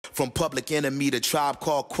From Public Enemy to Tribe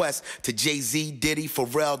Called Quest to Jay-Z, Diddy,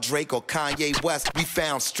 Pharrell, Drake, or Kanye West, we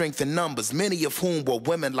found strength in numbers, many of whom were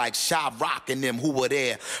women like Sha Rock and them who were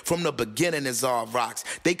there from the beginning as all rocks.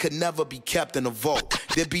 They could never be kept in a vault.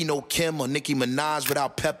 There'd be no Kim or Nicki Minaj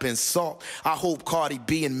without pepper and salt. I hope Cardi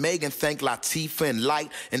B and Megan thank Latifah and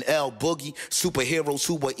Light and L Boogie, superheroes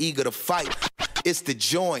who were eager to fight. It's the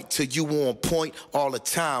joint till you on point all the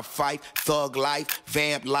time. Fight, thug life,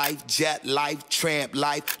 vamp life, jet life, tramp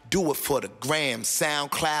life. Do it for the gram,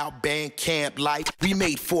 SoundCloud, Bandcamp life. We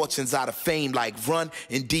made fortunes out of fame like Run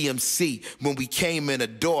and DMC. When we came in the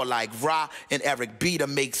door like Ra and Eric B to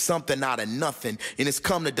make something out of nothing. And it's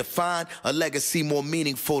come to define a legacy more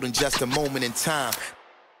meaningful than just a moment in time.